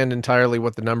understand entirely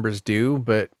what the numbers do,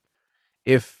 but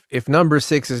if number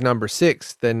six is number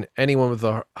six, then anyone with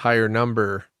a higher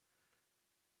number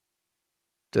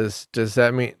does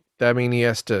that mean they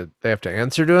have to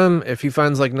answer to him? If he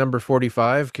finds like number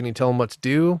 45, can he tell him what to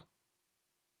do?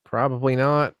 Probably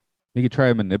not. You could try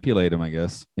and manipulate them, I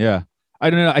guess. Yeah. I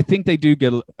don't know. I think they do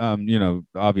get,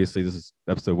 obviously this is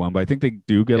episode one, but I think they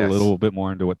do get a Yes. little bit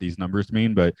more into what these numbers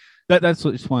mean. But that's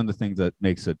just one of the things that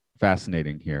makes it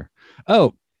fascinating here.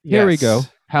 Oh, here we go.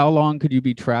 Yes. How long could you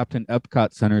be trapped in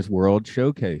Epcot Center's World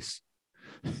Showcase?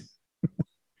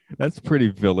 That's pretty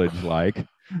village like.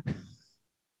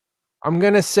 I'm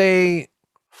going to say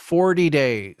 40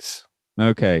 days.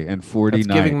 Okay. And 40 That's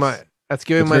giving nights. my that's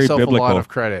giving That's very myself a lot of biblical.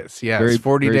 credits. Yes, Very,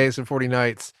 40 very, days and 40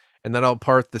 nights, and then I'll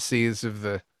part the seas of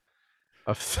the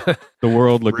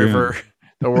World river, Lagoon.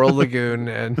 the World Lagoon,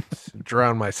 and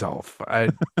drown myself.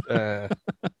 Uh,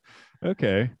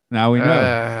 Okay. Now we know.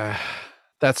 uh,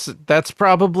 that's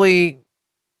probably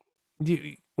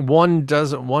one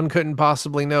couldn't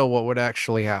possibly know what would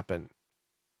actually happen.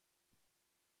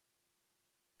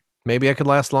 Maybe I could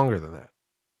last longer than that.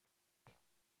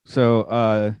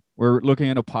 So we're looking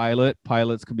at a pilot.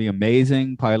 Pilots can be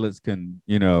amazing. Pilots can,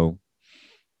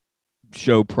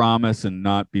 show promise and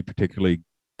not be particularly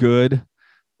good.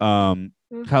 Um,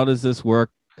 how does this work?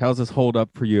 How does this hold up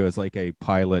for you as like a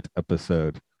pilot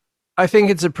episode? I think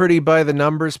it's a pretty by the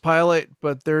numbers pilot,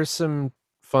 but there's some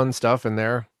fun stuff in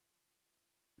there.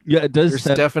 Yeah, it does There's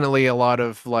set. definitely a lot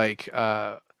of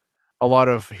a lot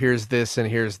of here's this and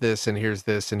here's this and here's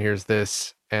this and here's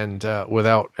this and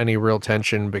without any real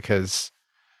tension because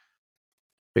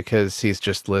he's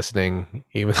just listening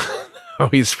even though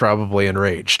he's probably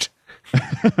enraged.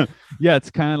 Yeah,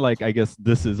 it's kind of like I guess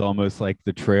this is almost like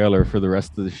the trailer for the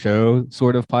rest of the show,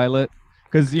 sort of pilot.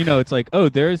 Because it's like, oh,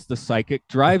 there's the psychic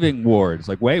driving ward. It's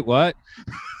like, wait, what?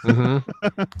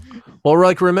 Mm-hmm. Well,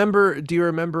 like do you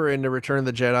remember in the Return of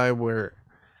the Jedi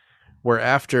where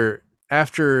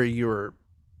after you're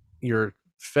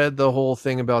fed the whole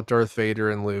thing about Darth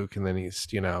Vader and Luke, and then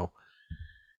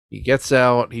he gets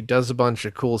out, he does a bunch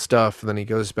of cool stuff, and then he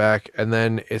goes back, and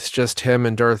then it's just him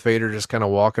and Darth Vader just kind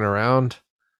of walking around,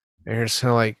 and you're just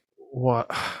kind of like, what?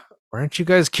 Why aren't you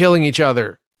guys killing each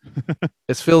other?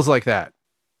 It feels like that.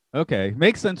 Okay,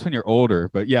 makes sense when you're older,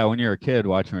 but yeah, when you're a kid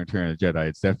watching Return of the Jedi,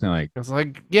 it's definitely It's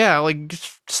like, yeah, like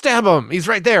just stab him. He's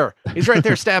right there. He's right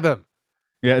there. Stab him.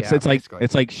 yeah, Yeah, basically.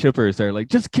 it's like shippers. They're like,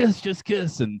 just kiss,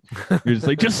 and you're just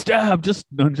like, just stab, just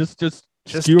no, just Just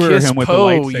skewer kiss him with the Poe,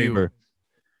 you lightsaber,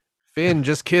 Finn.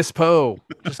 Just kiss Poe.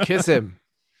 Just kiss him.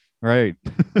 right?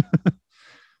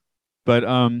 But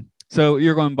so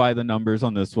you're going by the numbers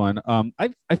on this one.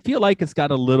 I feel like it's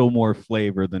got a little more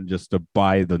flavor than just a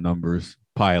by the numbers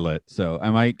pilot. So I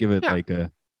might give it Yeah, like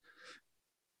a.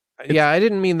 yeah. It's I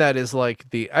didn't mean that as like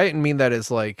the. I didn't mean that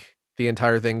as like the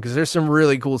entire thing because there's some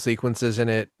really cool sequences in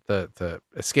it. The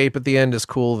escape at the end is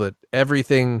cool. That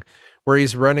everything where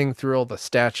he's running through all the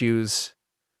statues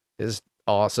is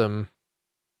awesome.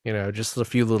 You know, just a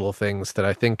few little things that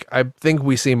I think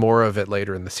we see more of it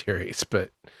later in the series, but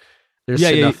there's yeah.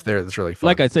 enough there that's really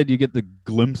Like fun. I said, you get the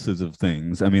glimpses of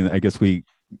things. I mean, I guess we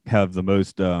have the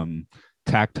most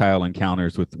tactile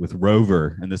encounters with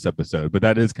Rover in this episode, but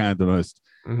that is kind of the most,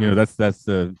 Hmm. that's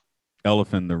the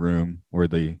elephant in the room or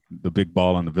the big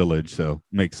ball in the village. So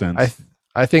makes I sense. th-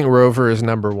 I think Rover is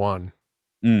number one.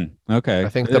 I Okay.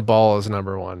 think the ball is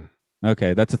number one.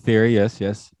 Okay, that's a theory. Yes,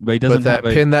 yes, but he Put doesn't have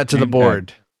that a pin that to the name tag.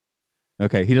 board.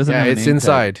 Okay, he doesn't Yeah, have a it's name tag.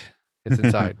 inside. It's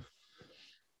inside.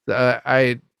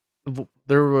 I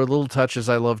there were little touches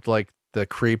I loved, like the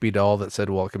creepy doll that said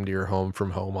 "Welcome to your home"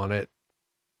 from Home on it.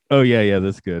 Oh yeah, yeah,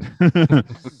 that's good.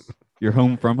 Your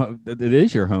home from it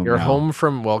is your home Your now. home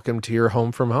from Welcome to your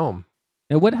home from home.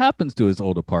 And what happens to his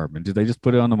old apartment? Did they just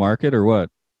put it on the market or what?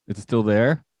 It's still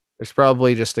there? There's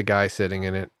probably just a guy sitting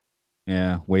in it.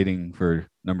 Yeah, waiting for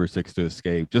number six to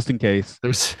escape, just in case.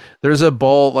 There's a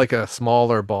ball, like a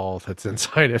smaller ball that's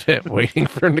inside of it waiting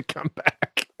for him to come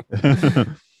back.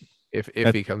 If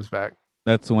that he comes back.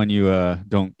 that's when you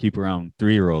don't keep around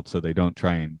 3-year-olds so they don't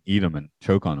try and eat them and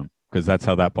choke on them because that's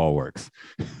how that ball works.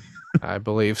 I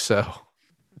believe so.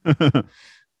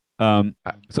 um,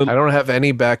 I, so I don't have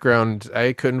any background.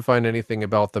 I couldn't find anything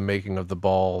about the making of the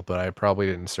ball, but I probably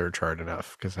didn't search hard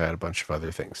enough because I had a bunch of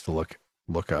other things to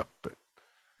look up. But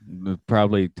it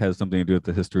probably has something to do with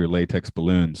the history of latex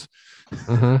balloons.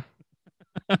 mhm.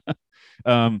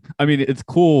 I mean, it's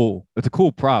cool. It's a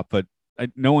cool prop, but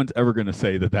no one's ever going to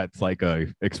say that that's like a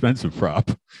expensive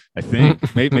prop. I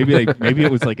think maybe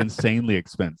it was like insanely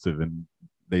expensive and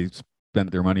they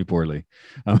spent their money poorly.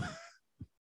 Um,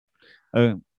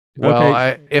 uh, Well, okay,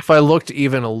 I if I looked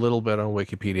even a little bit on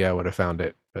Wikipedia, I would have found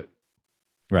it. But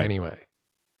right. anyway,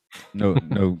 No, it not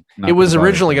going to was bother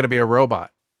originally to. going to be a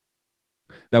robot.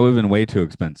 That would have been way too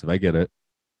expensive. I get it.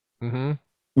 Mm-hmm.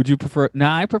 Would you prefer?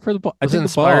 Nah, I prefer the ball. I Was think the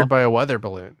inspired ball. by a weather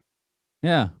balloon.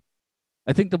 Yeah,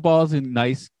 I think the ball is a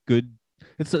nice, good.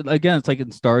 It's again, it's like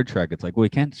in Star Trek. It's like, well, we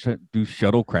can't do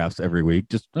shuttlecrafts every week.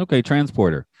 Just okay,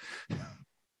 transporter.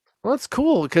 Well, it's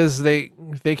cool because they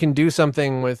can do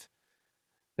something with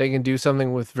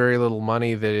very little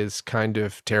money that is kind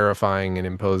of terrifying and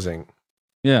imposing.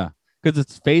 Yeah, because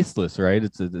it's faceless, right?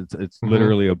 It's Hmm.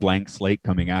 literally a blank slate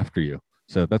coming after you.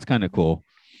 So that's kind of cool.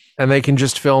 And they can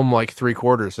just film like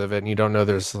 3/4 of it, and you don't know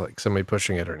there's like somebody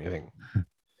pushing it or anything.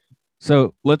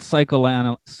 So let's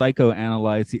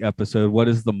psychoanalyze the episode. What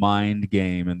is the mind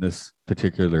game in this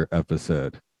particular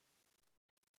episode?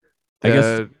 I guess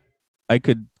Uh, I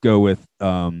could go with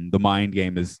the mind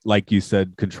game is like you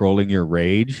said, controlling your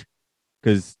rage.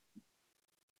 Because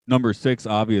number six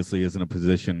obviously is in a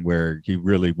position where he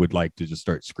really would like to just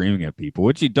start screaming at people,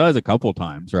 which he does a couple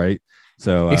times, right?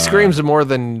 So he screams more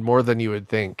than you would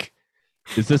think.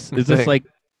 is this Thing. like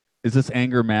is this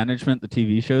anger management, the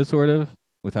TV show sort of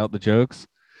without the jokes?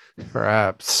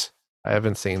 Perhaps I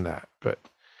haven't seen that, but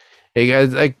hey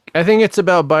guys, I think it's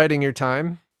about biding your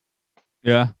time.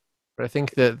 Yeah. But I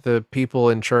think that the people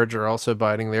in charge are also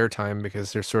biding their time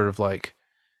because they're sort of like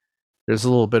there's a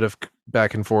little bit of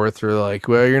back and forth. They're like,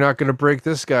 well, you're not going to break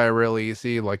this guy real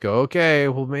easy. Like, okay,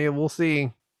 well, maybe we'll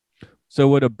see. So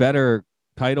would a better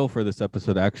title for this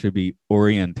episode actually be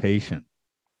orientation?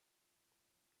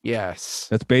 Yes.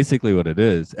 That's basically what it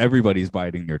is. Everybody's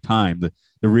biding their time.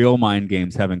 The real mind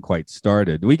games haven't quite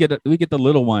started. We get the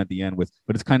little one at the end with,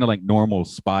 but it's kind of like normal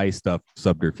spy stuff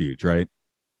subterfuge, right?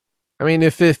 I mean,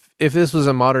 if this was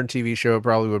a modern TV show, it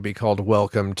probably would be called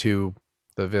Welcome to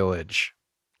the Village.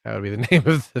 That would be the name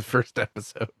of the first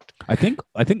episode. I think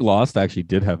Lost actually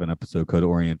did have an episode called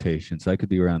Orientation, so I could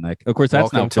be around that. Of course,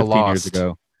 that's now Welcome to 15 years Lost.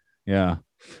 ago. Yeah,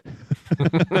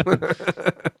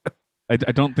 I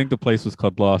don't think the place was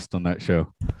called Lost on that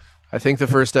show. I think the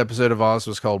first episode of Oz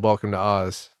was called Welcome to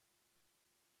Oz.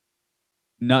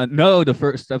 No, the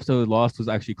first episode of Lost was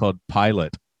actually called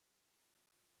Pilot.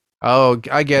 Oh,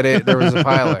 I get it. There was a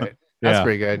pilot. That's Yeah,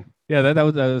 pretty good. Yeah, that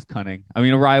was cunning. I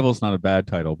mean, Arrival's not a bad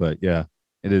title, but yeah,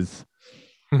 it is.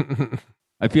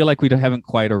 I feel like we haven't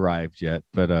quite arrived yet,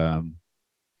 but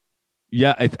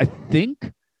yeah, I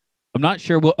think I'm not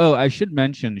sure. Well, oh, I should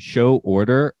mention show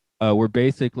order. We're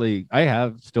basically I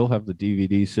still have the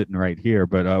DVD sitting right here,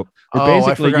 but we're Oh, I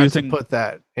basically forgot to using. put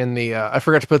that in the. I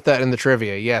forgot to put that in the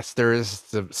trivia. Yes, there is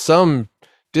some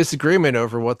disagreement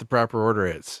over what the proper order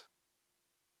is.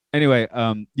 Anyway,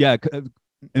 yeah,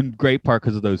 in great part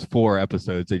because of those 4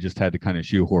 episodes, they just had to kind of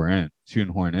shoehorn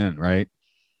in, right?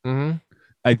 Mm-hmm.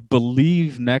 I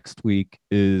believe next week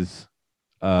is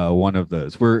one of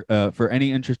those. We're for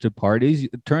any interested parties.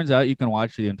 It turns out you can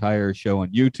watch the entire show on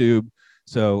YouTube.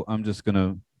 So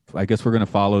I guess we're gonna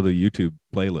follow the YouTube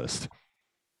playlist.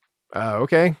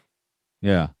 Okay.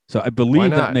 Yeah. So I Why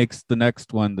believe that not? makes the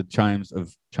next one the Chimes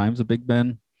of Big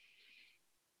Ben.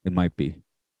 It might be.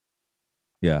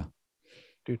 Yeah.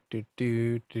 Do, do,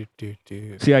 do, do, do,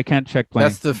 do. See, I can't check playing.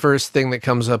 That's the first thing that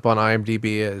comes up on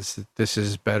IMDb is this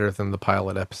is better than the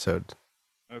pilot episode.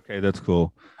 Okay, that's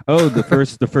cool. Oh, the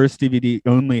first DVD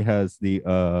only has the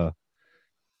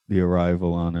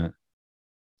Arrival on it.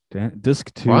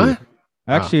 Disc 2. What?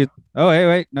 Actually, oh, hey,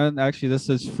 wait. No, actually, this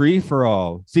is Free for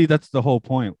All. See, that's the whole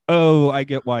point. Oh, I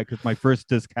get why, because my first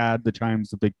disc had the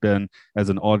Chimes of Big Ben as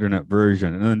an alternate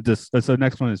version. And then so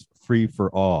next one is Free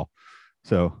for All.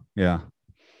 So, yeah.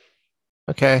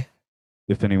 Okay.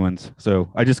 If anyone's,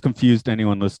 so I just confused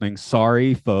anyone listening.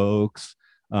 Sorry, folks.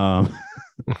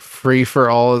 Free for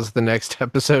All is the next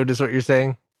episode, is what you're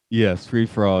saying? Yes, Free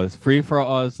for All is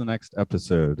the next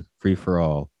episode. Free for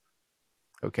All.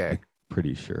 Okay.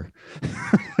 Pretty sure.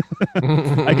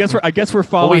 I guess we're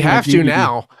following. Well, we have to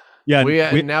now. Yeah,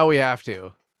 now we have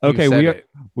to. Okay,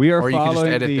 we are or you following can just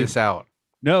edit this out.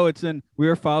 No, we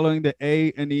are following the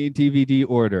A and E DVD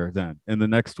order then, and the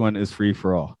next one is Free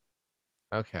for All.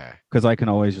 Okay. Because I can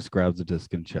always just grab the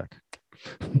disc and check.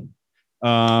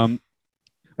 Like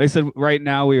I said, right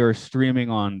now we are streaming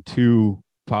on 2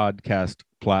 podcast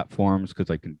platforms because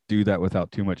I can do that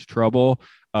without too much trouble.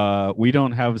 We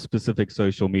don't have specific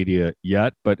social media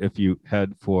yet, but if you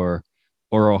head for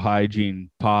Oral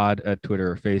Hygiene Pod at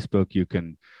Twitter or Facebook, you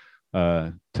can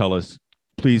tell us,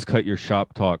 please cut your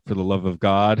shop talk for the love of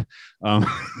God.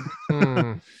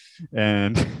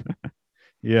 And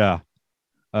yeah.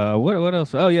 What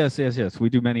else? Oh, yes. We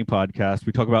do many podcasts.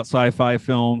 We talk about sci-fi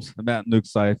films, the Matt and Luke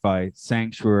Sci-Fi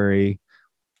Sanctuary.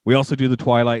 We also do the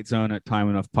Twilight Zone at Time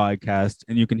Enough Podcast,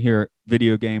 and you can hear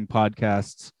video game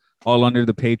podcasts all under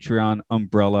the Patreon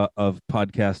umbrella of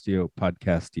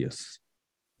Podcastius.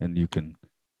 And you can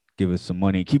give us some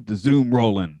money. Keep the Zoom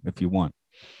rolling if you want.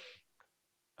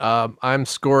 I'm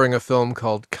scoring a film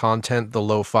called Content the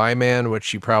Lo-Fi Man,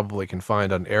 which you probably can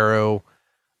find on Arrow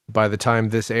by the time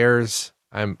this airs.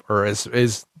 By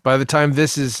the time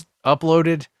this is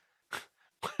uploaded,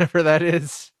 whatever that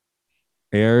is.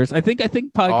 Airs. I think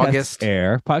podcasts August.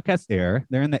 air. Podcasts air.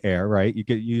 They're in the air, right? You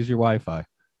could use your Wi-Fi.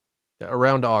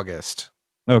 Around August.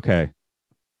 Okay.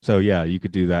 So yeah, you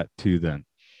could do that too then.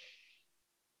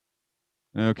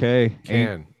 Okay.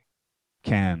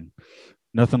 Can.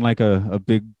 Nothing like a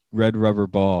big red rubber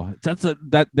ball. That's the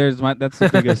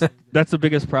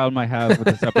biggest problem I have with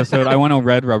this episode. I want a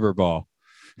red rubber ball.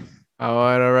 Oh,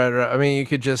 I mean, you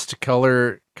could just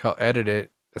edit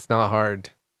it. It's not hard.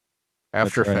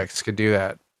 After Effects could do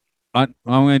that. All I'm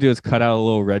going to do is cut out a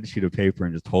little red sheet of paper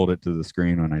and just hold it to the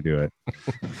screen when I do it.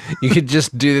 You could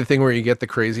just do the thing where you get the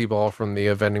crazy ball from the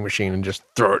vending machine and just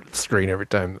throw it at the screen every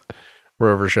time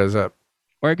Rover shows up.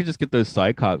 Or I could just get those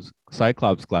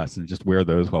Cyclops glasses and just wear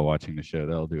those while watching the show.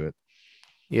 That'll do it.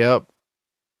 Yep.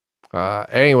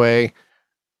 Anyway,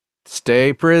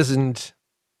 stay prisoned.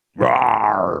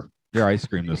 Rawr! Your ice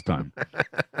cream this time.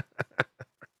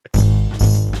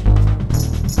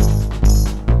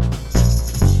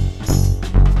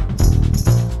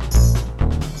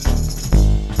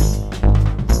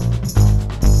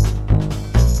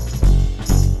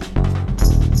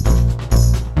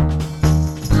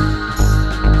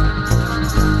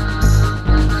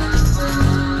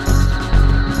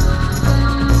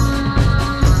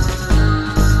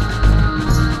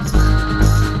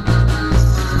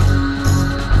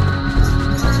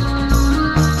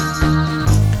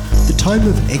 The time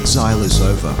of exile is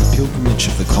over, pilgrimage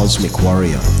of the cosmic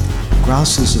warrior.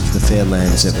 Grasses of the fair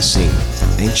lands ever sing,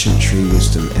 ancient tree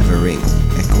wisdom ever ring,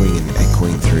 echoing and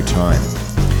echoing through time.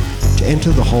 To enter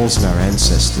the halls of our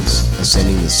ancestors,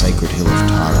 ascending the sacred hill of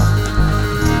Tara.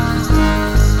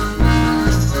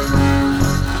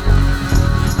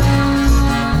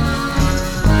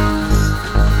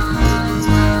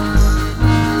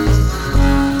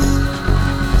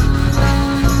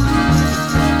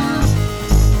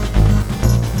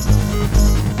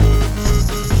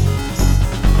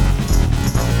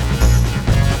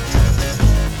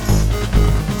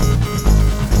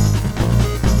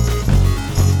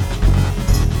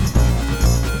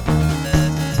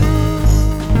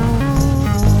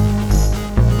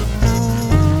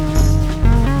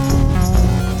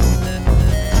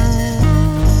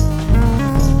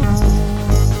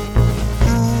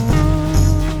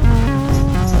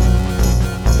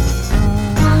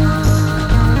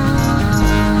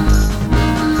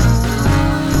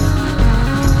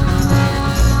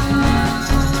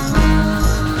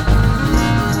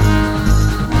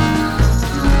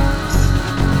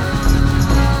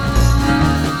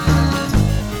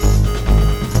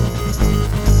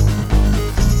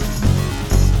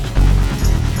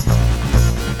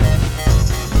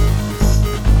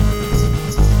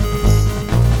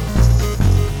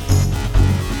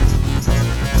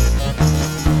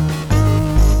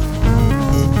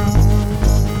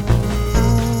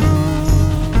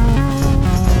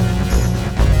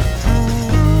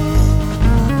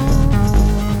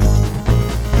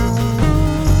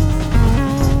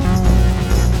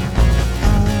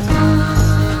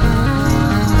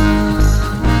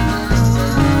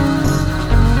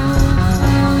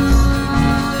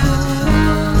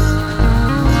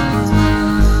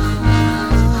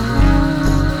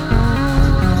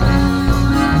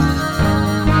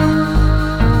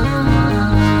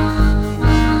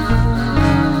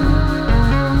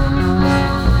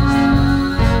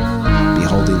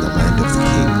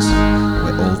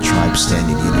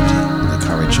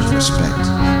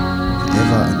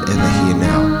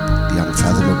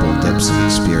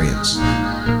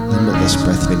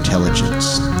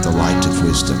 intelligence, the light of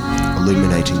wisdom,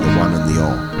 illuminating the one and the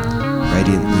all,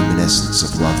 radiant luminescence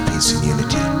of love, peace and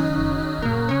unity.